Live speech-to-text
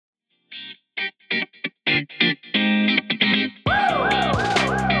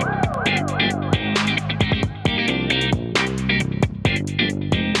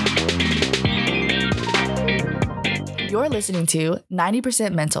listening to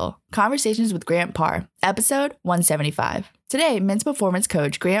 90% Mental, Conversations with Grant Parr, episode 175. Today, men's performance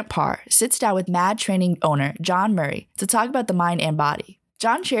coach Grant Parr sits down with MAD Training owner John Murray to talk about the mind and body.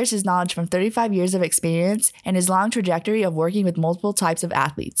 John shares his knowledge from 35 years of experience and his long trajectory of working with multiple types of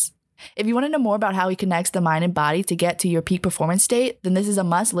athletes. If you want to know more about how he connects the mind and body to get to your peak performance state, then this is a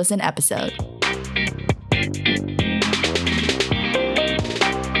must-listen episode.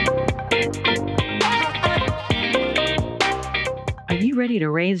 Are you ready to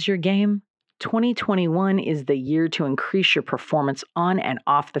raise your game? 2021 is the year to increase your performance on and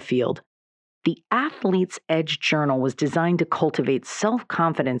off the field. The Athlete's Edge Journal was designed to cultivate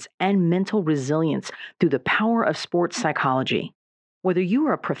self-confidence and mental resilience through the power of sports psychology. Whether you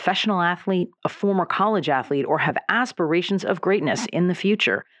are a professional athlete, a former college athlete, or have aspirations of greatness in the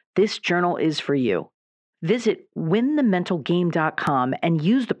future, this journal is for you. Visit winthementalgame.com and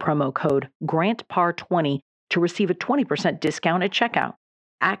use the promo code GRANTPAR20 to receive a 20% discount at checkout.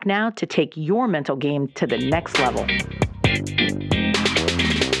 Act now to take your mental game to the next level.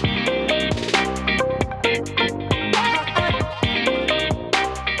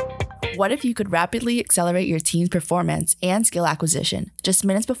 What if you could rapidly accelerate your team's performance and skill acquisition just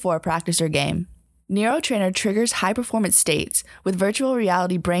minutes before a practice or game? NeuroTrainer triggers high-performance states with virtual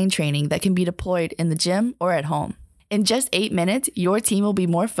reality brain training that can be deployed in the gym or at home. In just 8 minutes, your team will be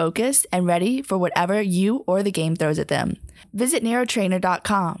more focused and ready for whatever you or the game throws at them. Visit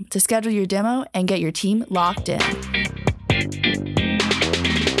neurotrainer.com to schedule your demo and get your team locked in.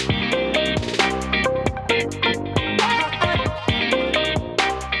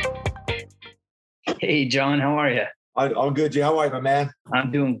 Hey, John, how are you? All good, Jay. How are you, my man? I'm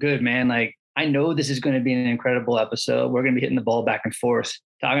doing good, man. I know this is going to be an incredible episode. We're going to be hitting the ball back and forth,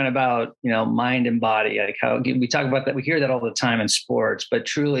 talking about, mind and body, like how we talk about that. We hear that all the time in sports, but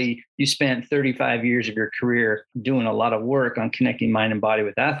truly you spent 35 years of your career doing a lot of work on connecting mind and body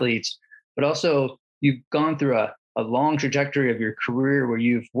with athletes, but also you've gone through a long trajectory of your career where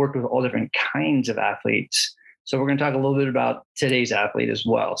you've worked with all different kinds of athletes. So we're going to talk a little bit about today's athlete as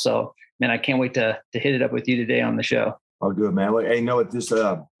well. So, man, I can't wait to hit it up with you today on the show. All good, man. Well, hey,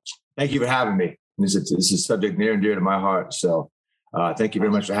 thank you for having me. This is a subject near and dear to my heart. So thank you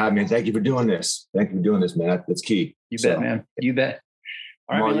very much for having me. And thank you for doing this. Thank you for doing this, man. That's key. You bet, man. You bet.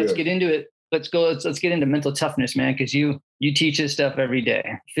 All right, man, let's get into it. Let's get into mental toughness, man, because you teach this stuff every day,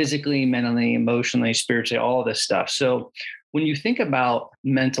 physically, mentally, emotionally, spiritually, all this stuff. So when you think about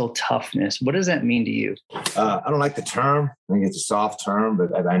mental toughness, what does that mean to you? I don't like the term. I think it's a soft term,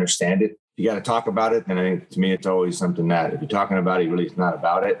 but I understand it. You got to talk about it. And I think to me, it's always something that if you're talking about it, really it's not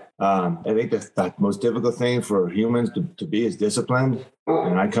about it. I think the most difficult thing for humans to be is disciplined.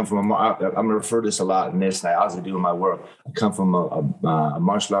 And I come from I'm going to refer to this a lot in this, and I also do in my work. I come from a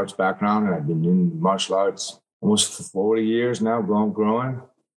martial arts background, and I've been in martial arts almost for 40 years now, growing.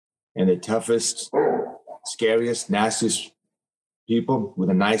 And the toughest, scariest, nastiest people with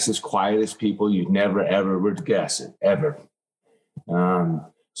the nicest, quietest people you'd never, ever would guess it, ever.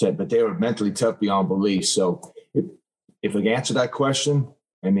 But they were mentally tough beyond belief. So if I can answer that question,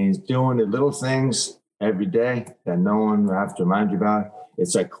 it means doing the little things every day that no one will have to remind you about.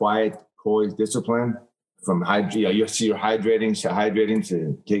 It's like quiet, poised discipline from you see you're hydrating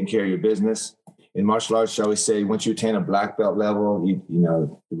to taking care of your business. In martial arts, I always say, once you attain a black belt level,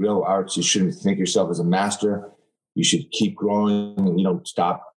 the real arts, you shouldn't think yourself as a master. You should keep growing and you don't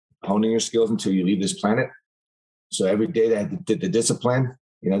stop honing your skills until you leave this planet. So every day that the discipline,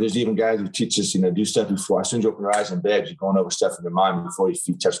 there's even guys who teach us, do stuff before. As soon as you open your eyes in bed, you're going over stuff in your mind before your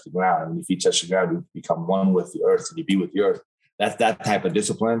feet touch the ground. And when your feet touch the ground, you become one with the earth and you be with the earth. That's that type of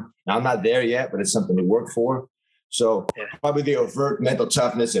discipline. Now, I'm not there yet, but it's something to work for. So probably the overt mental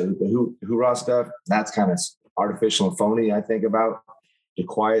toughness and the hoorah stuff, that's kind of artificial and phony, I think about. The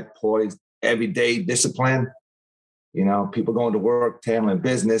quiet, poised, everyday discipline. People going to work, handling the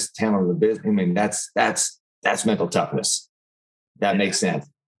business. I mean, that's mental toughness. That makes sense.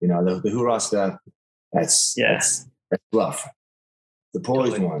 The hoorah stuff, that's bluff. The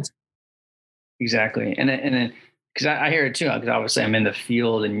poised ones. Exactly. And then, because I hear it too, because obviously I'm in the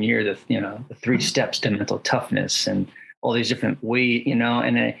field and you're the 3 steps to mental toughness and all these different ways,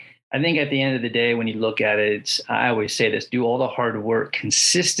 and I think at the end of the day, when you look at it, I always say this, do all the hard work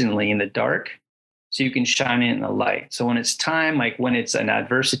consistently in the dark so you can shine in the light. So when it's time, like when it's an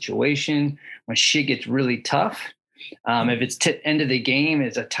adverse situation, when shit gets really tough, if it's end of the game,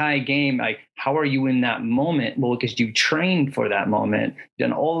 it's a tie game, like how are you in that moment? Well, because you trained for that moment,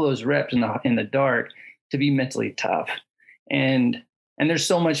 done all those reps in the dark to be mentally tough. And there's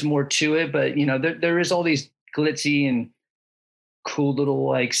so much more to it, but there is all these glitzy and cool little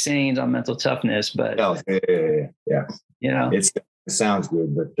like sayings on mental toughness, but yeah. you know, it sounds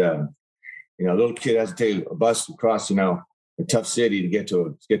good, but a little kid has to take a bus across, a tough city to get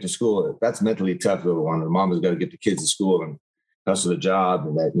to school. That's mentally tough. Little one. The mom has got to get the kids to school and hustle a job,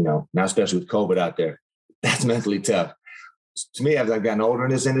 and that, now especially with COVID out there, that's mentally tough. To me, as I've gotten older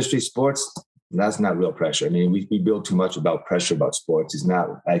in this industry, sports, that's not real pressure. I mean, we build too much about pressure about sports. It's not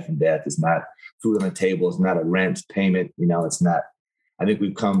life and death. It's not food on the table. It's not a rent payment. It's not. I think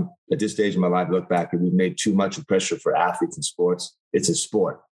we've come at this stage of my life, look back, and we've made too much of pressure for athletes in sports. It's a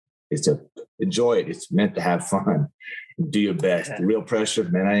sport. It's to enjoy it. It's meant to have fun and do your best. The real pressure,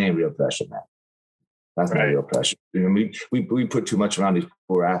 man, that ain't real pressure, man. That's not real pressure. We put too much around these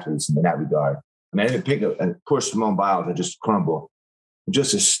poor athletes in that regard. I mean, I didn't pick a poor Simone Biles that just crumble.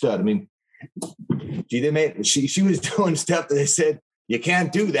 Just a stud. I mean, she was doing stuff that they said, you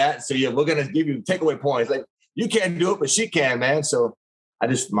can't do that. So we're going to give you takeaway points. Like, you can't do it, but she can, man. So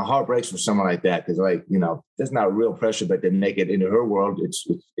my heart breaks for someone like that. Cause that's not real pressure, but they make it into her world. It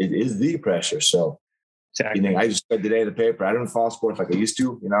is the pressure. So exactly. I just read today in the paper, I don't follow sports like I used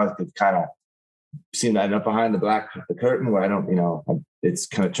to, it kind of seemed that up behind the curtain where I don't, it's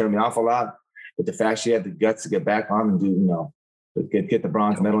kind of turned me off a lot. But the fact she had the guts to get back on and do, get the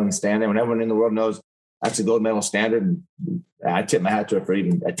bronze medal and stand there when everyone in the world knows that's a gold medal standard. And I tip my hat to her for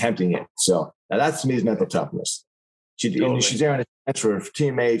even attempting it. So now that to me is mental toughness. She's there in a sense for her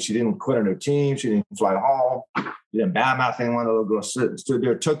teammates. She didn't quit on her team. She didn't fly home. She didn't badmouth anyone. The little girl stood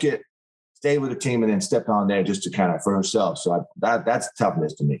there, took it, stayed with the team, and then stepped on there just to kind of for herself. So that's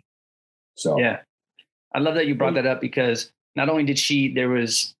toughness to me. So yeah, I love that you brought that up, because not only did there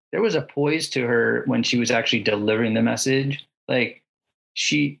was a poise to her when she was actually delivering the message. Like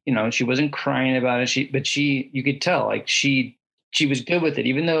she wasn't crying about it. But you could tell like she was good with it,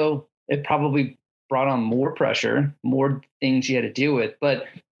 even though it probably brought on more pressure, more things she had to deal with. But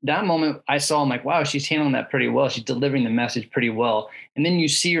that moment I saw, I'm like, wow, she's handling that pretty well. She's delivering the message pretty well. And then you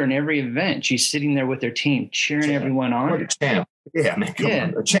see her in every event. She's sitting there with her team, cheering everyone on. What a champ. Yeah, man, come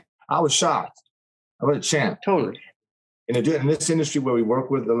on. A champ. I was shocked. I was a champ. Totally. In this industry where we work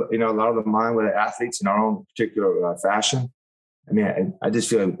with, a lot of the mind-weighted athletes in our own particular fashion, I mean, I just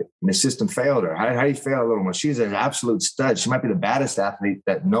feel like the system failed her. How do you fail a little one? She's an absolute stud. She might be the baddest athlete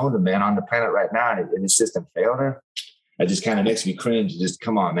that known to man on the planet right now, and the system failed her. It just kind of makes me cringe. Just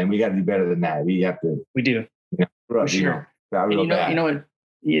come on, man. We got to do better than that. We have to. We do. For sure. You know what?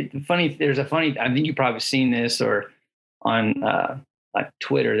 There's a funny. I think you've probably seen this or on like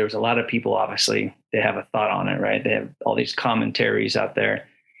Twitter. There was a lot of people. Obviously, they have a thought on it, right? They have all these commentaries out there.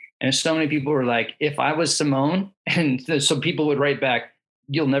 And so many people were like, if I was Simone, and so people would write back,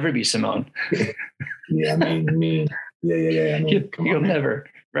 you'll never be Simone. Yeah, I mean. Yeah. You'll never,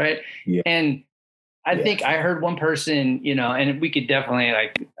 right? Yeah. And I think I heard one person, and we could definitely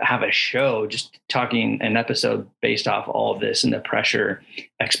like have a show just talking an episode based off all of this and the pressure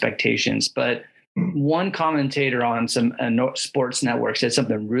expectations. But one commentator on some sports network said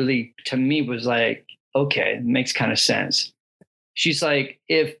something really, to me, was like, okay, it makes kind of sense. She's like,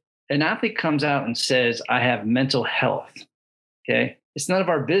 if an athlete comes out and says, I have mental health, okay, it's none of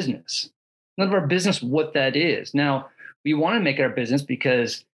our business. None of our business what that is. Now, we want to make it our business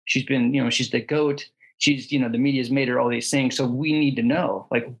because she's been, she's the GOAT. She's, the media's made her all these things. So we need to know,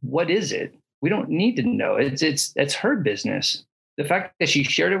 like, what is it? We don't need to know. It's her business. The fact that she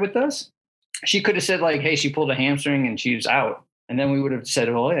shared it with us, she could have said like, hey, she pulled a hamstring and she was out. And then we would have said,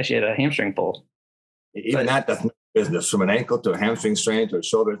 oh yeah, she had a hamstring pull. Even that's not business. From an ankle to a hamstring strain to a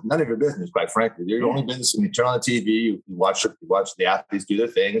shoulder, none of your business, quite frankly. Your only business when you turn on the TV, you watch the athletes do their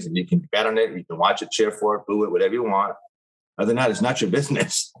things, and you can bet on it. You can watch it, cheer for it, boo it, whatever you want. Other than that, it's not your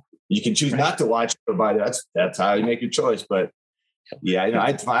business. You can choose not to watch it, but that's how you make your choice. But yeah,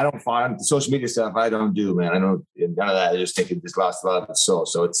 I don't find the social media stuff. I don't do, man. I don't none of that. I just think it just lost a lot of its soul.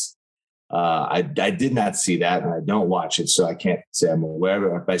 So it's I did not see that, and I don't watch it, so I can't say I'm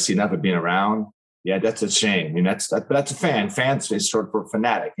aware. If I see enough of being around. Yeah, that's a shame. I mean, that's a fan. Fans is short for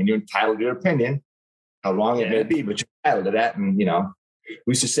fanatic, and you're entitled to your opinion, how wrong it may be, but you're entitled to that. And we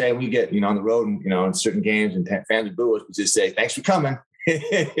used to say when we get on the road and in certain games and fans would boo us, we just say thanks for coming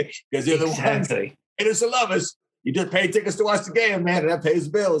because they're the ones haters to love us. You just pay tickets to watch the game, man, and that pays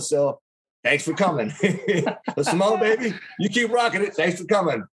the bills. So thanks for coming. So Simone, baby, you keep rocking it. Thanks for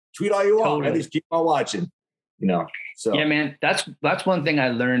coming. Tweet all you want. At least keep on watching. So yeah, man, that's one thing I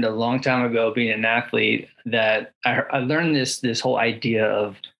learned a long time ago being an athlete, that I learned this whole idea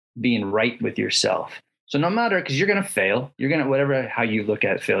of being right with yourself. So no matter, because you're going to fail, you're going to, whatever, how you look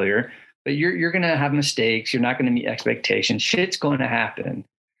at failure, but you're going to have mistakes. You're not going to meet expectations. Shit's going to happen,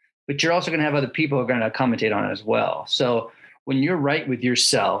 but you're also going to have other people who are going to commentate on it as well. So when you're right with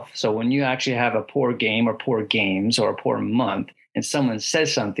yourself, so when you actually have a poor game or poor games or a poor month and someone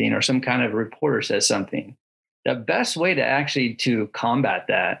says something or some kind of reporter says something, the best way to actually to combat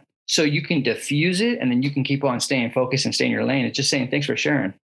that so you can diffuse it and then you can keep on staying focused and stay in your lane is just saying, thanks for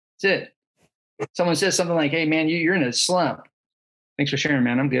sharing. That's it. Someone says something like, hey man, you're in a slump. Thanks for sharing,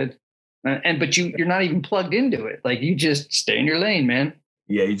 man. I'm good. But you're not even plugged into it. Like you just stay in your lane, man.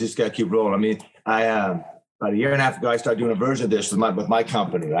 Yeah, you just got to keep rolling. I mean, about a year and a half ago, I started doing a version of this with my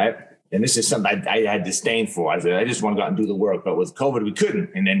company, right? And this is something I had disdain for. I said, I just want to go out and do the work. But with COVID, we couldn't.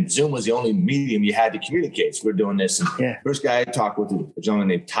 And then Zoom was the only medium you had to communicate. So we're doing this. And First guy I talked with was a gentleman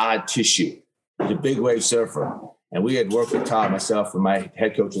named Todd Tissue. He's a big wave surfer. And we had worked with Todd, myself, and my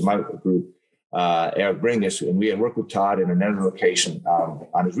head coach of my group, Eric Bringus. And we had worked with Todd in another location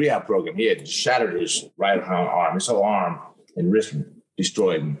on his rehab program. He had shattered his right arm, his whole arm and wrist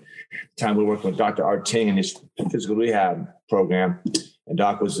destroyed. And the time we were working with Dr. Art Ting in his physical rehab program. And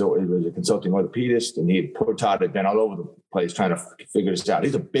Doc was a consulting orthopedist, and poor Todd had been all over the place trying to figure this out.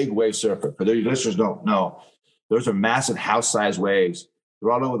 He's a big wave surfer. For those listeners don't know, those are massive house-sized waves.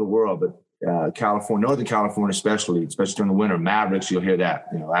 They're all over the world, but California, Northern California especially during the winter, Mavericks, you'll hear that,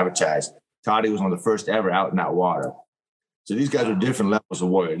 advertised. Toddy was one of the first ever out in that water. So these guys are different levels of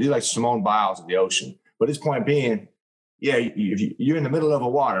warrior. These are like Simone Biles of the ocean. But his point being, yeah, you're in the middle of a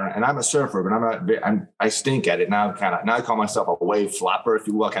water, and I'm a surfer, but I stink at it now. Now I call myself a wave flopper, if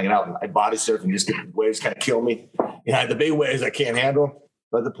you will. I can get out and I body surf and just get the waves kind of kill me. The big waves I can't handle.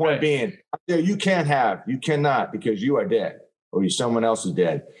 But the point being, you cannot because you are dead or someone else is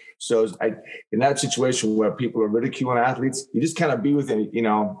dead. So in that situation where people are ridiculing athletes, you just kind of be with it.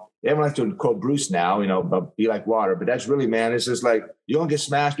 Everyone likes to quote Bruce now, but be like water. But that's really, man, it's just like you don't get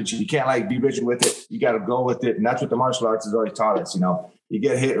smashed, but you can't be rigid with it. You got to go with it. And that's what the martial arts has always taught us. You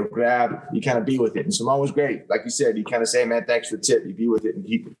get hit or grab, you kind of be with it. And Simone was great. Like you said, you kind of say, man, thanks for the tip. You be with it and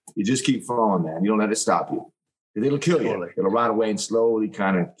you just keep flowing, man. You don't let it stop you. Because it'll kill you. It'll run away and slowly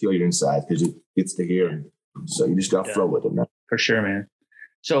kind of kill your inside because it gets to here. And so you just got to flow with it, man. For sure, man.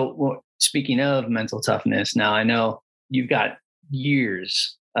 So speaking of mental toughness, now I know you've got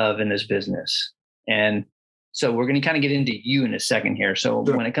years in this business. And so we're going to kind of get into you in a second here. So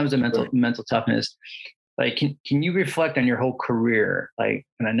when it comes to mental toughness, can you reflect on your whole career? And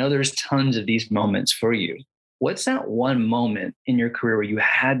I know there's tons of these moments for you. What's that one moment in your career where you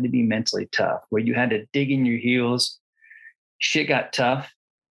had to be mentally tough, where you had to dig in your heels, shit got tough,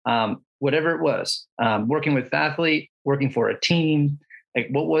 whatever it was, working with athlete, working for a team,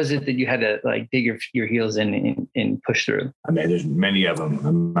 what was it that you had to dig your heels in and push through? I mean, there's many of them.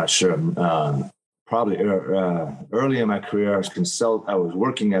 I'm not sure. Probably early in my career, I was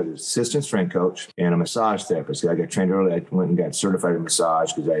working as an assistant strength coach and a massage therapist. I got trained early. I went and got certified in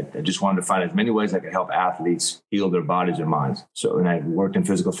massage because I just wanted to find as many ways I could help athletes heal their bodies and minds. So, and I worked in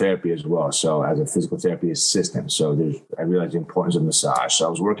physical therapy as well. So as a physical therapy assistant. So I realized the importance of massage. So I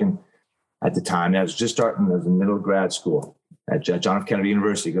was working at the time. I was just starting as a middle grad school at John F. Kennedy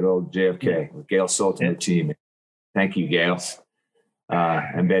University, good old JFK, with Gail Sultan, the team. Thank you, Gail.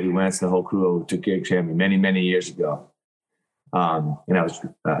 And Betty Wentz, the whole crew who took care of me many, many years ago. I was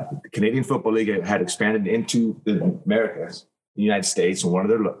the Canadian Football League had expanded into the Americas, the United States, and one of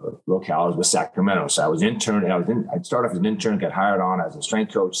their locales was Sacramento. So I was intern. I'd start off as an intern, got hired on as a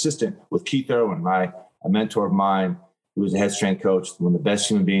strength coach assistant with Keith Irwin, a mentor of mine. He was the head strength coach, one of the best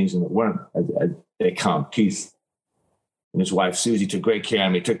human beings in the world. They come, Keith. And his wife, Susie, took great care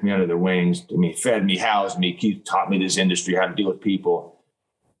of me, took me under their wings. Fed me, housed me. Keith taught me this industry, how to deal with people.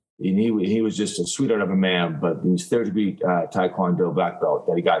 And he was just a sweetheart of a man, but he was third-degree Taekwondo black belt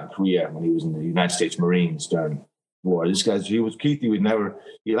that he got in Korea when he was in the United States Marines during war. This guy, he's one of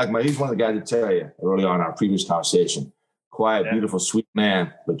the guys to tell you early on in our previous conversation. Quiet, beautiful, sweet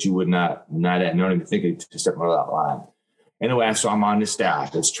man, but you would not even think to step out of that line. Anyway, so I'm on this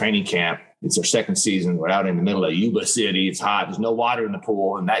staff. It's training camp. It's our second season. We're out in the middle of Yuba City. It's hot. There's no water in the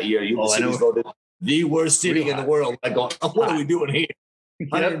pool. And that year, Yuba City is voted the worst city in the world. What are we doing here?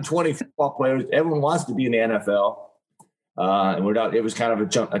 120 football players. Everyone wants to be in the NFL. And we're out. It was kind of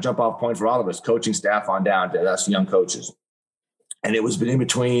a jump off point for all of us, coaching staff on down to us young coaches. And it was in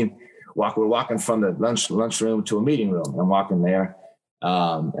between. We're walking from the lunchroom to a meeting room. I'm walking there.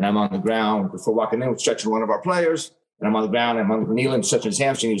 And I'm on the ground before walking in, we're stretching one of our players. And I'm on the ground, I'm on kneeling, stretching his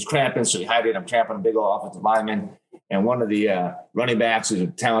hamstring. He was cramping, so he hydrated. I'm cramping a big old offensive lineman. And one of the running backs is a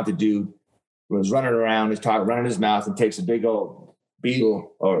talented dude, was running around, running his mouth, and takes a big old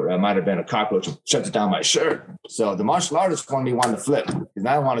beetle, or it might have been a cockroach, and shuts it down my shirt. So the martial artist wanted to flip, because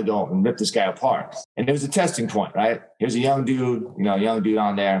I want to go and rip this guy apart. And it was a testing point, right? Here's a young dude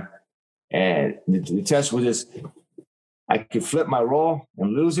on there. And the test was this. I could flip my role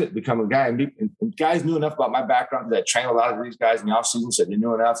and lose it, become a guy. And guys knew enough about my background that I trained a lot of these guys in the offseason, so they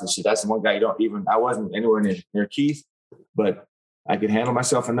knew enough. And said, that's the one guy I wasn't anywhere near Keith, but I could handle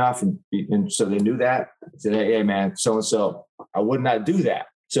myself enough. And so they knew that. I said, hey, man, so-and-so, I would not do that.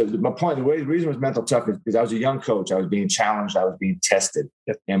 So my point, the reason was mental toughness, because I was a young coach. I was being challenged. I was being tested.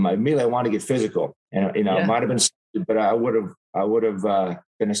 Yep. And immediately I wanted to get physical. And, it might have been, but I would have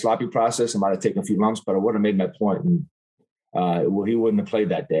been a sloppy process. It might have taken a few months, but I would have made my point. And he wouldn't have played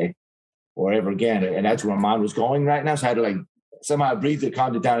that day or ever again. And that's where my mind was going right now. So I had to somehow breathe it,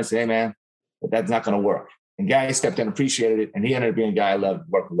 calm it down and say, hey, man, that's not going to work. And Guy stepped in, appreciated it. And he ended up being a guy I loved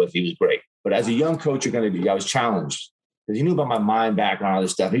working with. He was great. But as a young coach, I was challenged because he knew about my mind background, all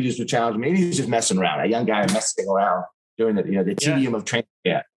this stuff. He just would challenge me. And he was just messing around. A young guy messing around during the tedium of training.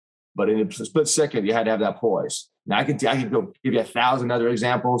 Yeah. But in a split second, you had to have that poise. Now I could go give you 1,000 other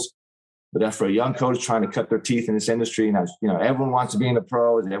examples, but that's for a young coach trying to cut their teeth in this industry. And everyone wants to be in the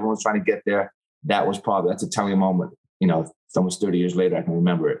pros and everyone's trying to get there. That's a telling moment. Almost 30 years later, I can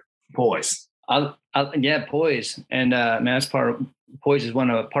remember it. Poise. Poise. And that's poise is one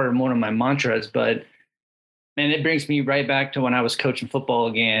of my mantras, but man, it brings me right back to when I was coaching football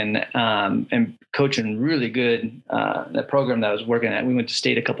again, and coaching really good, the program that I was working at. We went to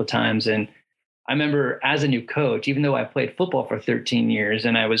state a couple of times, and I remember as a new coach, even though I played football for 13 years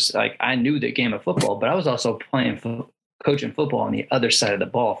and I knew the game of football, but I was also coaching football on the other side of the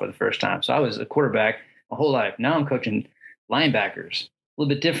ball for the first time. So I was a quarterback my whole life. Now I'm coaching linebackers, a little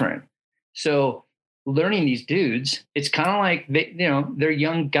bit different. So learning these dudes, it's kind of like they're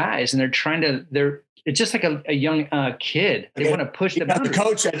young guys and it's just like a young kid. They want to push the boundaries. The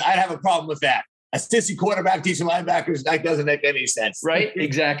coach said, I'd have a problem with that. A sissy quarterback teaching linebackers, that doesn't make any sense. Right?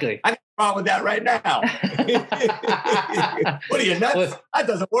 Exactly. I have a problem with that right now. What are you, nuts? Well, that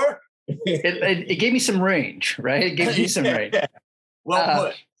doesn't work. It gave me some range, right? It gave me some range. Well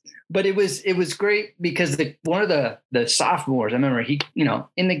put. But it was great because one of the sophomores, I remember he,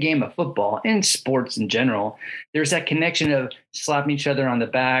 in the game of football and sports in general, there's that connection of slapping each other on the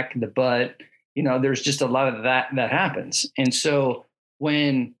back, the butt. There's just a lot of that happens. And so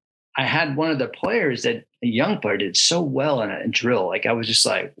when I had one of the players a young player did so well in a drill, I was just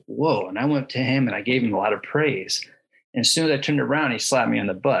like, whoa. And I went to him and I gave him a lot of praise. And as soon as I turned around, he slapped me on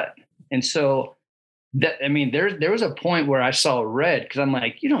the butt. And so there was a point where I saw red because I'm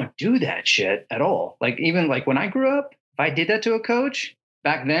like, you don't do that shit at all. Even when I grew up, if I did that to a coach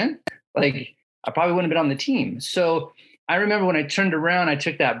back then, I probably wouldn't have been on the team. So I remember when I turned around, I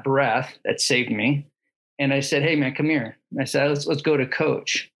took that breath that saved me. And I said, hey man, come here. I said, let's go to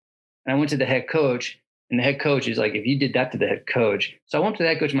coach. And I went to the head coach, and the head coach is like, if you did that to the head coach. So I went to the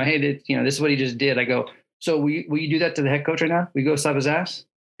head coach, hey, this is what he just did. I go, so will you do that to the head coach right now? We go slap his ass?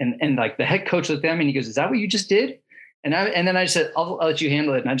 And the head coach looked at me and he goes, is that what you just did? And then I said, I'll let you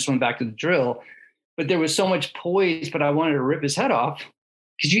handle it. And I just went back to the drill. But there was so much poise, but I wanted to rip his head off.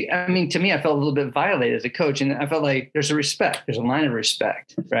 Because to me, I felt a little bit violated as a coach. And I felt like there's a line of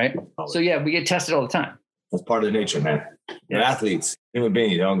respect, right? So yeah, we get tested all the time. That's part of the nature, man. They're athletes, human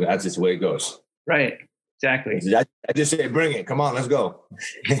beings. That's just the way it goes. Right. Exactly. I just say, bring it. Come on, let's go.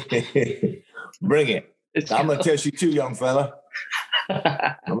 Bring it. I'm going to test you too, young fella.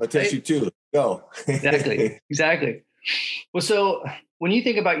 I'm going to test you too. Let's go. Exactly. Well, so when you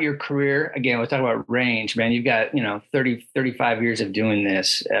think about your career, again, we're talking about range, man, you've got, 30, 35 years of doing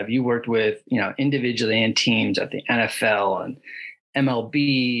this. Have you worked with, individually and teams at the NFL and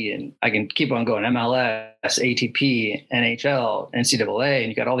MLB, and I can keep on going, MLS, ATP, NHL, NCAA, and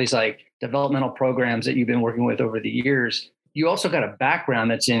you got all these developmental programs that you've been working with over the years. You also got a background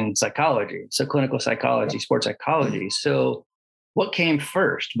that's in psychology, so clinical psychology, sports psychology. So what came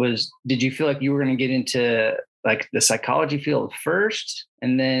first? Did you feel like you were going to get into the psychology field first,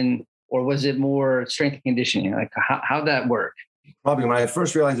 and then, or was it more strength and conditioning? How'd that work? Probably when I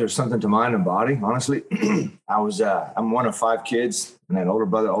first realized there's something to mind and body, honestly, I'm one of 5 kids, and I had an older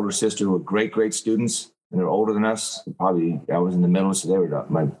brother, older sister who were great students, and they're older than us. Probably I was in the middle, so they were,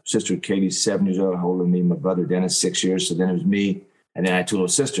 my sister Katie's 7 years old, older than me. My brother Dennis, 6 years. So then it was me, and then I had 2 little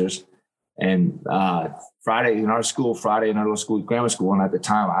sisters. And Friday in our little school, grammar school, and at the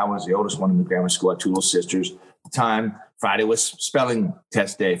time I was the oldest one in the grammar school. I had 2 little sisters. At the time, Friday was spelling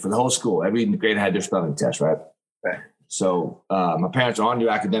test day for the whole school. Every grade had their spelling test, right? Right. So my parents are on your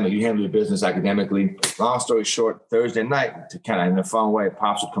academic. You handle your business academically. Long story short, Thursday night, to kind of in a fun way,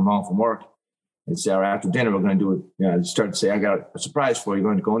 Pops would come home from work and say, all right, after dinner, we're going to do it. Start to say, I got a surprise for you. You're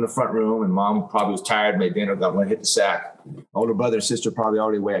going to go in the front room, and Mom probably was tired, made dinner, went to hit the sack. Older brother and sister probably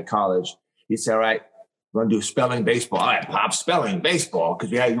already away at college. He'd say, all right, we're going to do spelling baseball. All right, Pop, spelling baseball,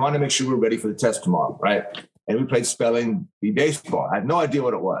 because you want to make sure we're ready for the test tomorrow, right? and we played spelling bee baseball. I had no idea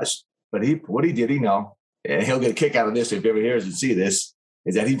what it was, but what he did, and he'll get a kick out of this if he ever hears and see this,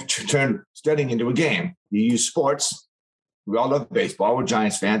 is that he turned studying into a game. You use sports. We all love baseball. We're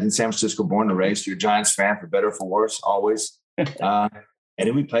Giants fans in San Francisco, born and raised. You're a Giants fan, for better or for worse, always. And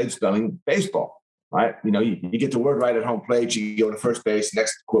then we played spelling baseball, right? You get the word right at home plate, you go to first base.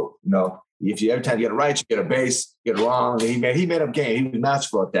 Next quote, if every time you get it right, you get a base. Get it wrong. And he made up game. He was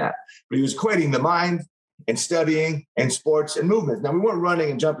masterful at that. But he was equating the mind and studying and sports and movements. Now we weren't running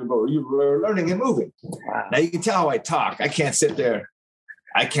and jumping, but we were learning and moving. Wow. Now you can tell how I talk. I can't sit there.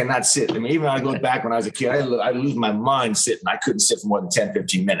 I cannot sit. I mean, even when I go back when I was a kid, I lose my mind sitting. I couldn't sit for more than 10,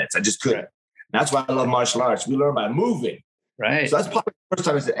 15 minutes. I just couldn't. Right. That's why I love martial arts. We learn by moving. Right. So that's probably the first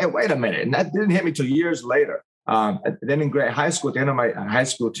time I said, hey, wait a minute. And that didn't hit me till years later. Then in high school, at the end of my high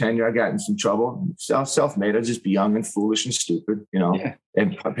school tenure, I got in some trouble. Self-made. I'd just be young and foolish and stupid, Yeah.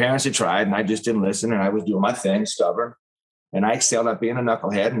 And my parents had tried, and I just didn't listen. And I was doing my thing, stubborn. And I excelled at being a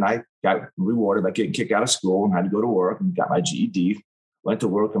knucklehead. And I got rewarded by getting kicked out of school and had to go to work and got my GED. Went to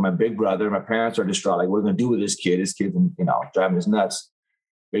work, and my big brother, my parents are distraught. Like, what are we going to do with this kid? This kid's, driving us nuts.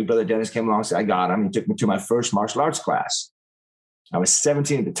 Big brother Dennis came along and said, I got him. He took me to my first martial arts class. I was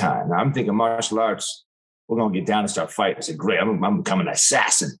 17 at the time. Now I'm thinking martial arts, we're going to get down and start fighting. I said, great. I'm becoming an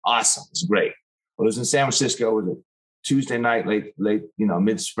assassin. Awesome. It's great. Well, it was in San Francisco. It was a Tuesday night, late,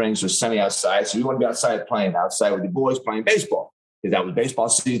 mid-spring. So it was sunny outside. So we want to be outside playing outside with the boys playing baseball. Because that was baseball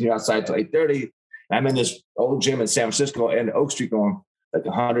season. You're outside till 8:30. And I'm in this old gym in San Francisco and Oak Street going like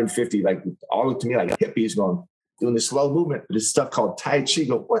 150, like all look to me like hippies going, doing this slow movement, this stuff called Tai Chi.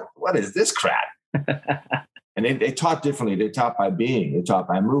 Go, what is this crap? And they taught differently. They taught by being. They taught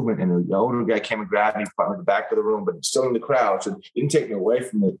by movement. And the older guy came and grabbed me from the back of the room, but still in the crowd. So it didn't take me away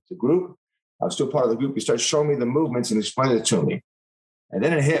from the group. I was still part of the group. He started showing me the movements and explaining it to me. And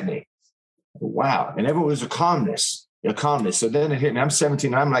then it hit me. Wow. And everyone was a calmness. So then it hit me. I'm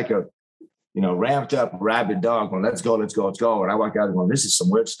 17. I'm like a ramped up rabid dog going, let's go. And I walk out going, this is some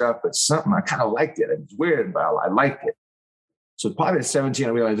weird stuff, but something, I kind of liked it. It was weird, but I liked it. So probably at 17, I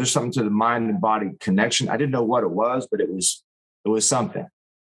realized there's something to the mind and body connection. I didn't know what it was, but it was something.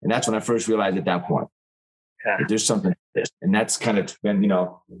 And that's when I first realized at that point, that there's something to this. And that's kind of been,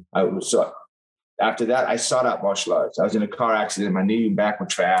 after that, I sought out martial arts. I was in a car accident. My knee and back were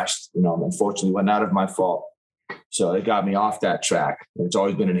trashed, unfortunately, wasn't out of my fault. So it got me off that track. It's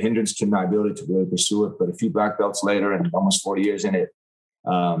always been a hindrance to my ability to really pursue it. But a few black belts later and almost 40 years in it,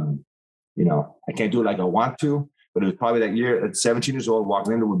 I can't do it like I want to. But it was probably that year at 17 years old,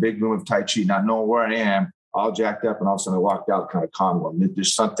 walking into a big room of Tai Chi, not knowing where I am, all jacked up. And all of a sudden I walked out kind of calm.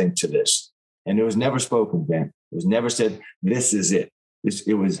 There's something to this. And it was never spoken, Ben. It was never said, this is it.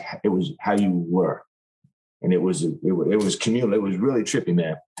 It was how you were. And it was communal. It was really trippy,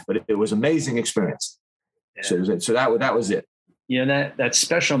 man. But it was an amazing experience. Yeah. So that was it. That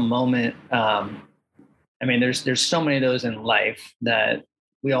special moment. There's so many of those in life that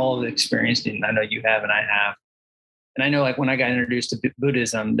we all have experienced, and I know you have, and I have. And I know, like when I got introduced to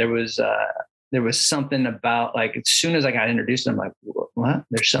Buddhism, there was something about, like, as soon as I got introduced, I'm like, what?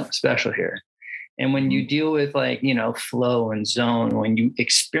 There's something special here. And when you deal with flow and zone, when you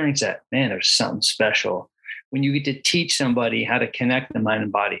experience that, man, there's something special. When you get to teach somebody how to connect the mind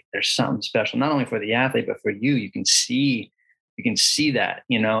and body, there's something special, not only for the athlete, but for you. You can see that,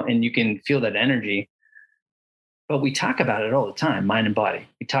 and you can feel that energy. But we talk about it all the time, mind and body.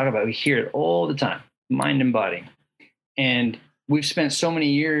 We hear it all the time, mind and body. And we've spent so many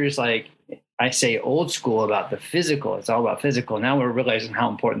years, like I say, old school about the physical. It's all about physical. Now we're realizing how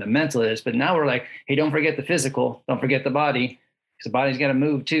important the mental is. But now we're like, hey, don't forget the physical. Don't forget the body, because the body's got to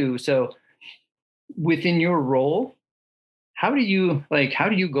move too. So within your role, how do you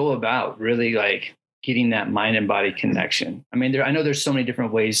go about really like getting that mind and body connection? I know there's so many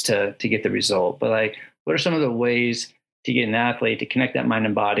different ways to get the result, but like, what are some of the ways to get an athlete to connect that mind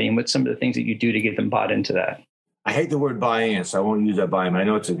and body, and what's some of the things that you do to get them bought into that? I hate the word buy-in, so I won't use that buy-in. I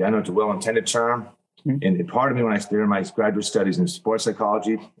know it's a well-intended term. Mm-hmm. And part of me, when I started my graduate studies in sports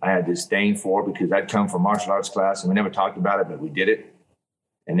psychology, I had disdain for, because I'd come from martial arts class and we never talked about it, but we did it.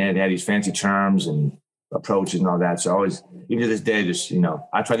 And then they had these fancy terms and approaches and all that. So I always, even to this day, just,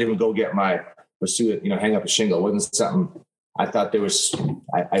 I tried to even go get my pursuit, hang up a shingle. It wasn't something I thought there was,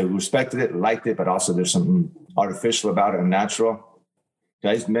 I respected it, liked it, but also there's something artificial about it and natural.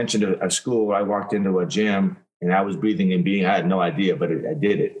 I just mentioned a school where I walked into a gym and I was breathing and being, I had no idea, but I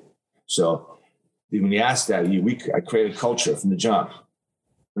did it. So when you ask that, I created a culture from the jump.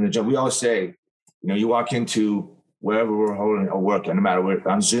 From the jump, we always say, you walk into wherever we're holding or working, no matter where,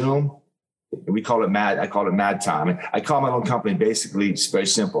 on Zoom, we call it MAD. I call it MAD time. I call my own company, basically, it's very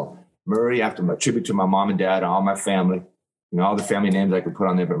simple. Murray, after my tribute to my mom and dad, all my family, all the family names I could put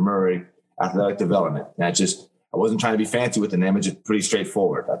on there, but Murray, athletic development. And I wasn't trying to be fancy with the name. It's just pretty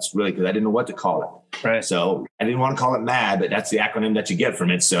straightforward. That's really because I didn't know what to call it. Right. So I didn't want to call it MAD, but that's the acronym that you get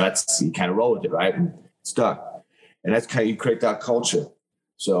from it. So you kind of roll with it, right? And it stuck. And that's kind of, you create that culture.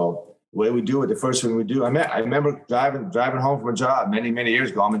 So the way we do it, the first thing we do, I remember driving home from a job many, many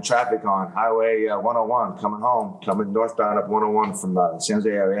years ago. I'm in traffic on Highway 101, coming northbound up 101 from the San Jose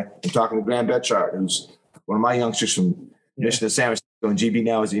area. I'm talking to Graham Betchart, who's one of my youngsters from Mission to San Francisco. And GB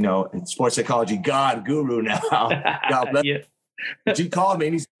now is, sports psychology God guru now. God bless. Yeah. He called me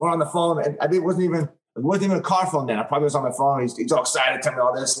and he's on the phone, and it wasn't even a car phone then. I probably was on my phone. He's all excited, telling me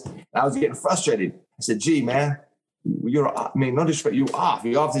all this. And I was getting frustrated. I said, "Gee, man, no disrespect, you're off.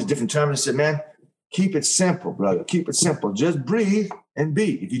 You're off these different terms." I said, "Man, keep it simple, brother. Keep it simple. Just breathe and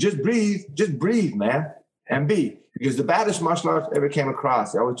be. If you just breathe, man, and be." Because the baddest martial arts I ever came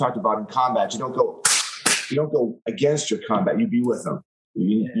across, I always talked about in combat, you don't go against your combat. You be with them.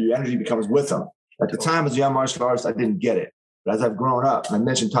 Your energy becomes with them. At the time as a young martial artist, I didn't get it. But as I've grown up, I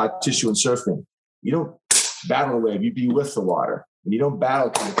mentioned Todd Tissue and surfing. You don't battle a wave, you be with the water. When you don't battle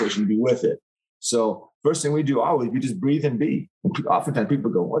competition, you be with it. So first thing we do always, we just breathe and be. And oftentimes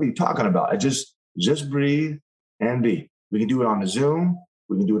people go, "What are you talking about?" I just breathe and be. We can do it on a Zoom.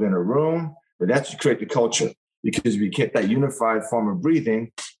 We can do it in a room. But that's to create the culture. Because we get that unified form of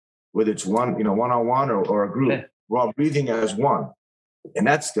breathing, whether it's one-on-one or a group, we're all breathing as one. And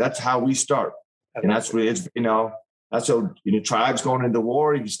that's how we start. And that's really, that's how, tribes going into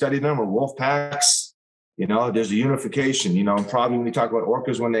war, if you study them, or wolf packs, there's a unification, probably when we talk about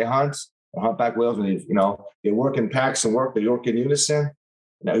orcas when they hunt, or humpback whales, when they work in packs and they work in unison.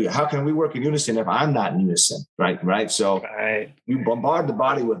 Now, how can we work in unison if I'm not in unison? Right. So we bombard the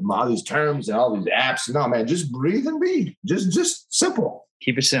body with all these terms and all these apps. No, man, just breathe and be. Just simple.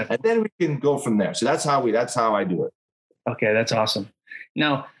 Keep it simple. And then we can go from there. So that's how I do it. Okay, that's awesome.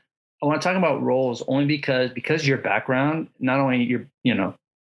 Now, I want to talk about roles only because your background, not only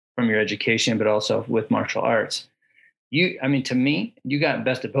from your education, but also with martial arts. To me, you got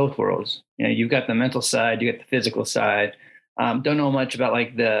best of both worlds. You've got the mental side, you got the physical side. Don't know much about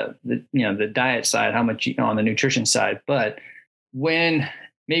like the diet side, how much on the nutrition side, but when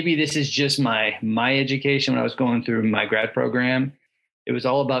maybe this is just my education, when I was going through my grad program, it was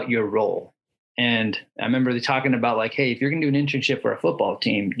all about your role. And I remember talking about like, hey, if you're going to do an internship for a football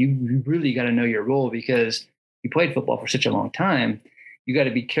team, you really got to know your role because you played football for such a long time. You got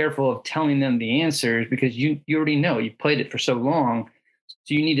to be careful of telling them the answers because you already know you played it for so long.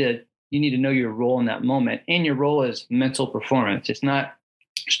 So you need to know your role in that moment, and your role is mental performance. It's not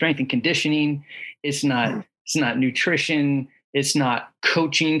strength and conditioning. It's not nutrition. It's not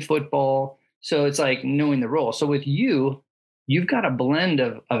coaching football. So it's like knowing the role. So with you've got a blend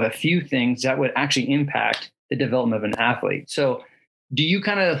of a few things that would actually impact the development of an athlete. So do you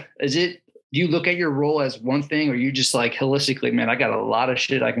do you look at your role as one thing, or you just like holistically, man, I got a lot of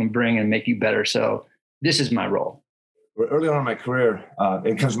shit I can bring and make you better. So this is my role. Early on in my career,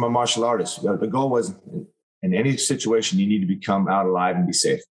 it comes from a martial artist. The goal was in any situation, you need to become out alive and be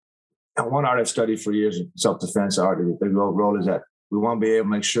safe. And one art I've studied for years, self-defense art, the role is that we want to be able to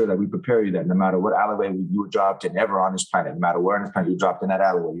make sure that we prepare you that no matter what alleyway you were dropped in ever on this planet, no matter where on this planet you dropped in that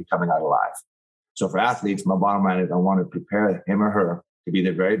alleyway, you're coming out alive. So for athletes, my bottom line is I want to prepare him or her to be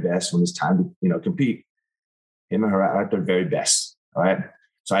their very best when it's time to, compete. Him or her at their very best. All right.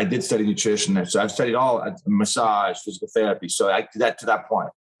 So I did study nutrition. So I've studied all massage, physical therapy. So I did that to that point.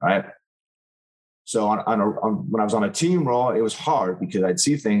 All right. So when I was on a team role, it was hard because I'd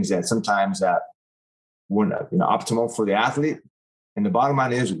see things that sometimes that weren't optimal for the athlete. And the bottom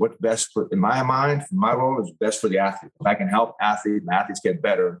line is what's best in my mind, for my role, is best for the athlete. If I can help my athletes get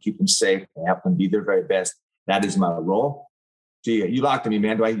better and keep them safe and help them be their very best, that is my role. Gee, you locked me,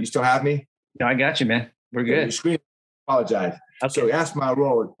 man. You still have me? No, I got you, man. We're good. You scream. Apologize. Okay. So that's my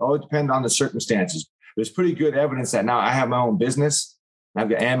role. It all depends on the circumstances. There's pretty good evidence that now I have my own business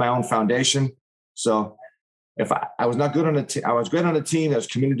and my own foundation. So if I was not good on I was good on a team that was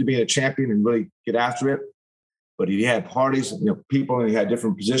committed to being a champion and really get after it. But if you had parties, people, and you had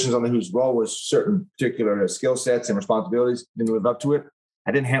different positions on whose role was certain particular skill sets and responsibilities, didn't live up to it,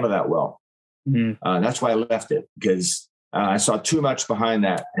 I didn't handle that well. Mm-hmm. That's why I left it, because I saw too much behind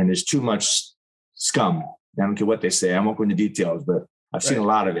that, and there's too much scum. I don't care what they say. I won't go into details, but I've seen a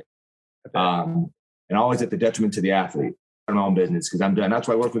lot of it. And always at the detriment to the athlete. I my own business because I'm done. That's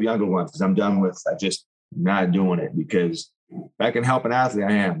why I work with younger ones, because I'm done with just not doing it, because if I can help an athlete,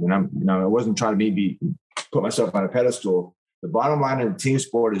 I am. And I wasn't trying to put myself on a pedestal. The bottom line in a team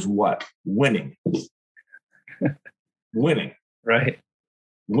sport is what? Winning. Winning. Right.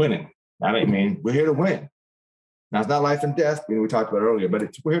 winning. I mean, we're here to win. Now, it's not life and death, we talked about earlier, but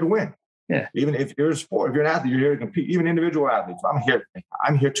we're here to win. Yeah. Even if you're a sport, if you're an athlete, you're here to compete. Even individual athletes,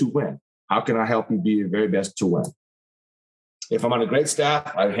 I'm here to win. How can I help you be your very best to win? If I'm on a great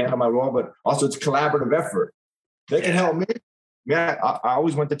staff, I handle my role, but also it's collaborative effort. They can help me. Yeah, I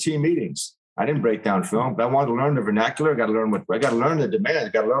always went to team meetings. I didn't break down film, but I wanted to learn the vernacular. I got to learn the demands. I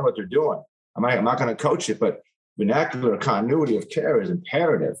got to learn what they're doing. I'm not going to coach it, but vernacular continuity of care is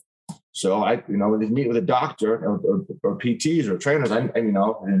imperative. So when they meet with a doctor or PTs or trainers, and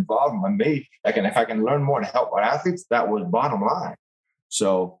involve them in me. If I can learn more to help our athletes, that was bottom line.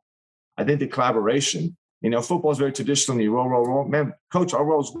 So I think the collaboration. Football is very traditionally roll. Man, coach, our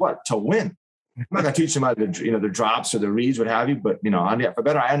role is what? To win. I'm not going to teach them how to, the drops or the reads, what have you. But, the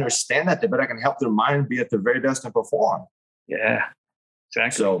better I understand that, the better I can help their mind be at their very best and perform. Yeah,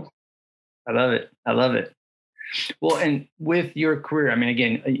 exactly. So I love it. Well, and with your career, I mean,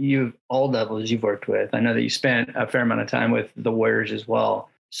 again, you've all levels you've worked with. I know that you spent a fair amount of time with the Warriors as well.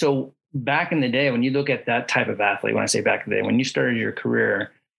 So back in the day, when you look at that type of athlete, when I say back in the day, when you started your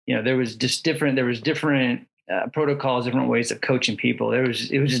career, there was different protocols, different ways of coaching people. It was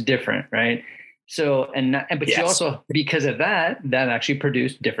just different, right? So, but yes. You also, because of that actually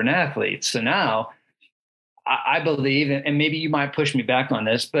produced different athletes. So now I believe, and maybe you might push me back on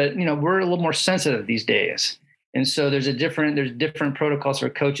this, but we're a little more sensitive these days. And so there's different protocols for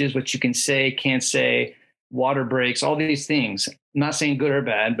coaches, what you can say, can't say, water breaks, all these things. I'm not saying good or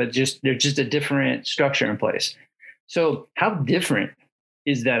bad, but there's just a different structure in place. So how different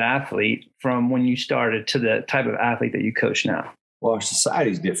is that athlete from when you started to the type of athlete that you coach now? Well, our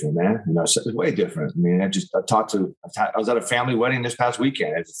society's different, man. It's way different. I mean, I was at a family wedding this past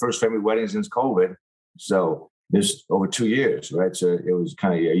weekend. It's the first family wedding since COVID. So this over 2 years, right? So it was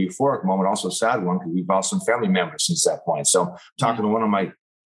kind of a euphoric moment, also a sad one because we've lost some family members since that point. So I'm talking to one of my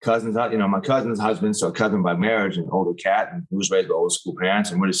cousins, my cousin's husband, so a cousin by marriage, an older cat, and who was raised by old school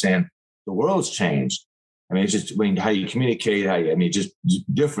parents. And we're just saying the world's changed. I mean, it's just how you communicate, just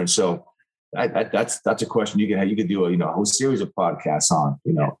different. So that's a question you could do a whole series of podcasts on,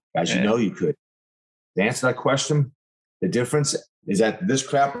 you could. To answer that question, the difference is that this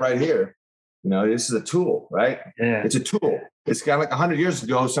crap right here, this is a tool, right? Yeah. It's a tool. It's kind of like 100 years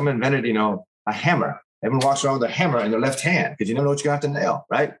ago, someone invented, a hammer. Everyone walks around with a hammer in their left hand because you never know what you're going to have to nail,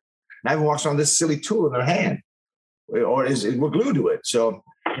 right? Now everyone walks around with this silly tool in their hand, or we're glued to it. So,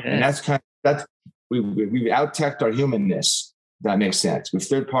 and we've out-teched our humanness. That makes sense. We've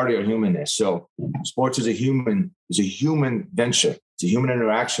third-party our humanness. So sports is a human venture. It's a human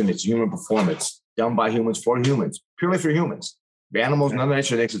interaction. It's a human performance done by humans for humans, purely for humans. The animals, none of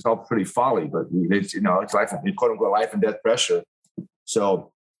nature thinks it's all pretty folly, but it's life, quote unquote, life and death pressure.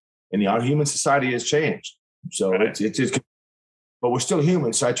 So, our human society has changed. So it's but we're still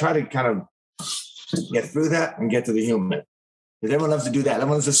human. So I try to kind of get through that and get to the human. Because everyone loves to do that.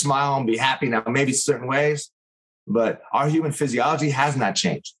 Everyone loves to smile and be happy now, maybe certain ways, but our human physiology has not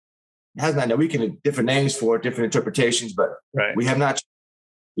changed. It has not. Now we can have different names for it, different interpretations, but we have not.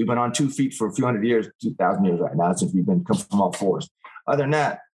 We've been on 2 feet for a few hundred years, 2,000 years right now, since we've come from all fours. Other than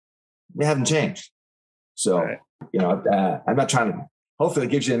that, they haven't changed. So, I'm not trying to, hopefully it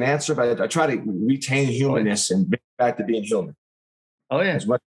gives you an answer, but I try to retain humanness and bring back to being human. Oh, yeah. As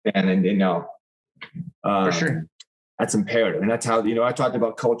much as I can, for sure. That's imperative. And that's how, I talked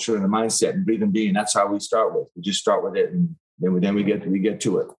about culture and the mindset and breathing being. That's how we start with. We just start with it, and then we get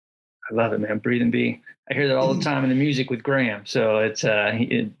to it. I love it, man. Breathe and be. I hear that all the time in the music with Graham. So it's I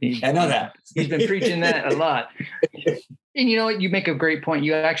know that he's been preaching that a lot. And you know what? You make a great point.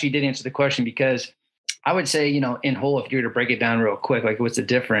 You actually did answer the question, because I would say, in whole, if you were to break it down real quick, like what's the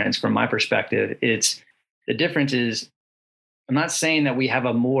difference from my perspective? The difference is, I'm not saying that we have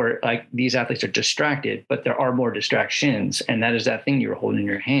a more, like these athletes are distracted, but there are more distractions. And that is that thing you were holding in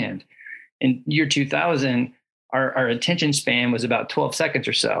your hand. In year 2000, our attention span was about 12 seconds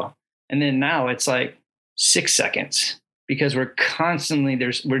or so. And then now it's like 6 seconds, because we're constantly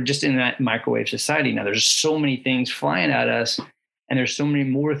we're just in that microwave society now. There's so many things flying at us, and there's so many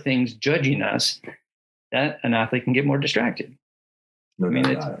more things judging us, that an athlete can get more distracted. No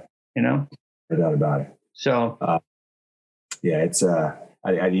doubt about it. No doubt about it. So, it's I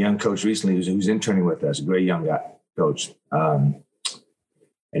had a young coach recently who's interning with us, a great young guy coach. And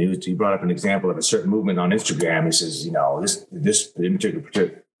he brought up an example of a certain movement on Instagram. He says, this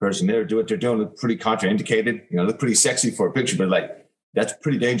particular person there, do what they're doing, look pretty contraindicated, look pretty sexy for a picture, but like, that's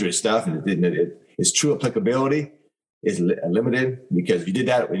pretty dangerous stuff. And its true applicability is limited, because if you did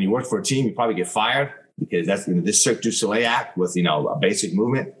that when you worked for a team, you probably get fired, because that's this Cirque du Soleil act with, a basic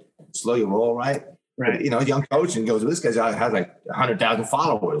movement, slow your roll, right? Right. A young coach and goes, this guy has like 100,000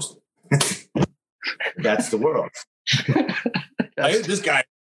 followers. That's the world. This guy,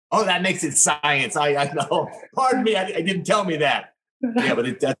 that makes it science. I know. Pardon me, I didn't tell me that. Yeah,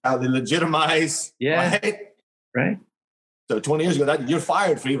 but that's how they legitimize. Yeah. Right. So 20 years ago, you're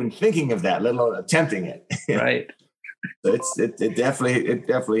fired for even thinking of that, let alone attempting it. Right. So it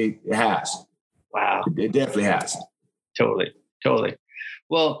definitely has. Wow. It definitely has. Totally.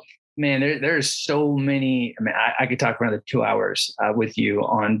 Well, man, there's so many. I mean, I could talk for another 2 hours with you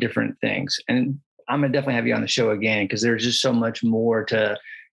on different things, and I'm gonna definitely have you on the show again because there's just so much more to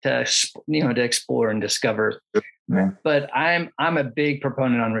explore and discover. Man. But I'm a big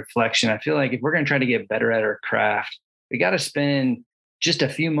proponent on reflection. I feel like if we're gonna try to get better at our craft, we got to spend just a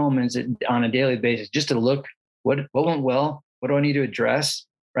few moments on a daily basis just to look what went well, what do I need to address,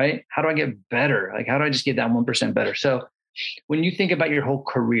 right? How do I get better? Like, how do I just get that 1% better? So when you think about your whole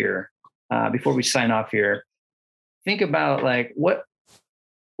career, before we sign off here, think about like, what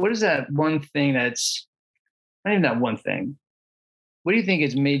is that one thing that's not even that one thing? What do you think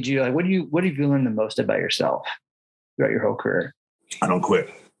has made you like, what have you learned the most about yourself throughout your whole career? I don't quit.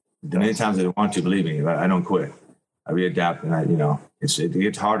 The many times I want to, believe me, I don't quit. I readapt, and it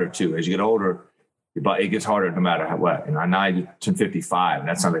gets harder too. As you get older, it gets harder no matter what. And I'm now turn 55, and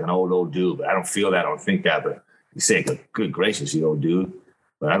that sounds like an old dude, but I don't feel that. I don't think that. But you say, good gracious, you old dude.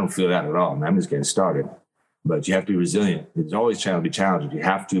 But I don't feel that at all. Man, I'm just getting started. But you have to be resilient. There's always trying to be challenged. You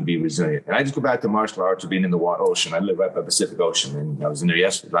have to be resilient. And I just go back to martial arts or being in the ocean. I live right by the Pacific Ocean, and I was in there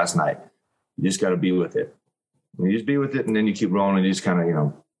last night. You just got to be with it. And you just be with it, and then you keep rolling. You just kind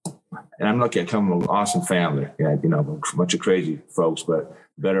of, and I'm lucky I come from an awesome family. Yeah, a bunch of crazy folks, but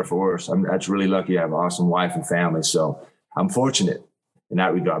better for worse. That's really lucky. I have an awesome wife and family. So I'm fortunate in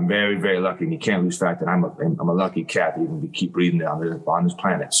that regard. I'm very, very lucky. And you can't lose fact that I'm a lucky cat to even keep breathing on this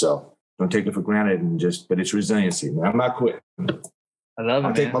planet. So don't take it for granted but it's resiliency. Man, I'm not quitting. I love it.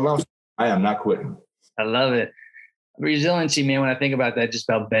 I'll take my lumps. I am not quitting. I love it. Resiliency, man. When I think about that, just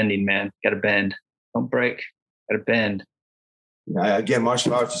about bending, man. Got to bend. Don't break. Got to bend. Again,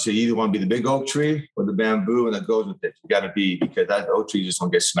 martial arts, you say you either want to be the big oak tree or the bamboo, and that goes with it. You got to be, because that oak tree just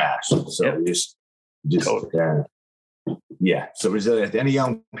don't get smashed. So yep. just yeah. So resilient. Any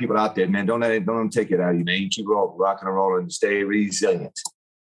young people out there, man, don't let them take it out of you, man. You keep rocking and rolling, and stay resilient.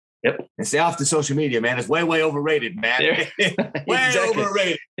 Yep. And stay off the social media, man. It's way, way overrated, man. Way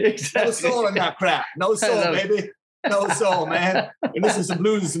overrated. Exactly. No soul in that crap. No soul, baby. No soul, man. And listen to some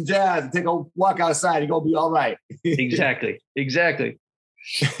blues and some jazz and take a walk outside. You're going to be all right. Exactly.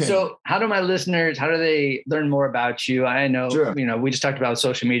 So how do my listeners, how do they learn more about you? I know, sure. We just talked about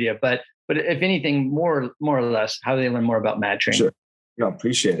social media, but if anything, more or less, how do they learn more about Mad Training? Sure. Yeah,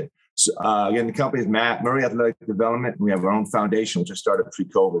 appreciate it. So, again, the company is Murray Athletic Development. We have our own foundation, which I started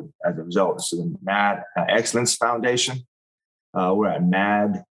pre-COVID as a result. So the Mad Excellence Foundation. We're at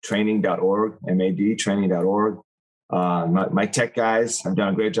madtraining.org, MAD training.org. My tech guys have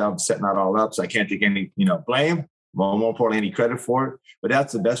done a great job of setting that all up. So I can't take any, blame, more importantly, any credit for it. But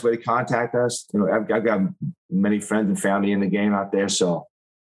that's the best way to contact us. I've got many friends and family in the game out there. So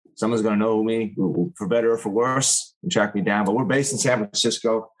someone's going to know me, for better or for worse, and track me down. But we're based in San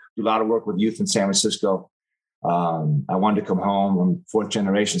Francisco. Do a lot of work with youth in San Francisco. I wanted to come home. I'm fourth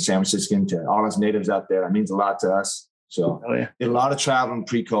generation San Franciscan. To all us natives out there, that means a lot to us. So did a lot of traveling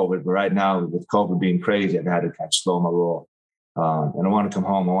pre-COVID, but right now with COVID being crazy, I've had to kind of slow my roll. And I want to come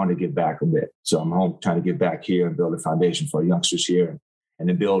home. I want to get back a bit. So I'm home trying to get back here and build a foundation for youngsters here and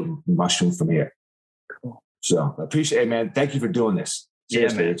then build mushroom from here. Cool. So I appreciate it, man. Thank you for doing this.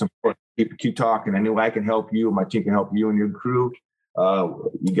 Seriously, yeah, man. It's important. Keep talking. Any way I can help you, my team can help you and your crew.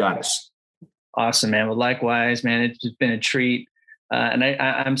 You got us. Awesome, man. Well, likewise, man. It's just been a treat. And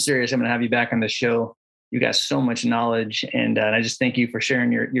I'm serious. I'm going to have you back on the show. You got so much knowledge, and I just thank you for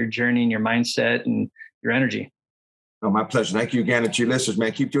sharing your journey and your mindset and your energy. Oh, my pleasure. Thank you again. And to your listeners,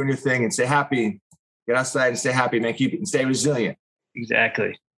 man, keep doing your thing and stay happy. Get outside and stay happy, man. Keep it and stay resilient.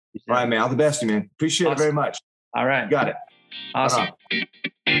 Exactly. All right, man. All the best to you, man. Appreciate it very much. All right. You got it. Awesome.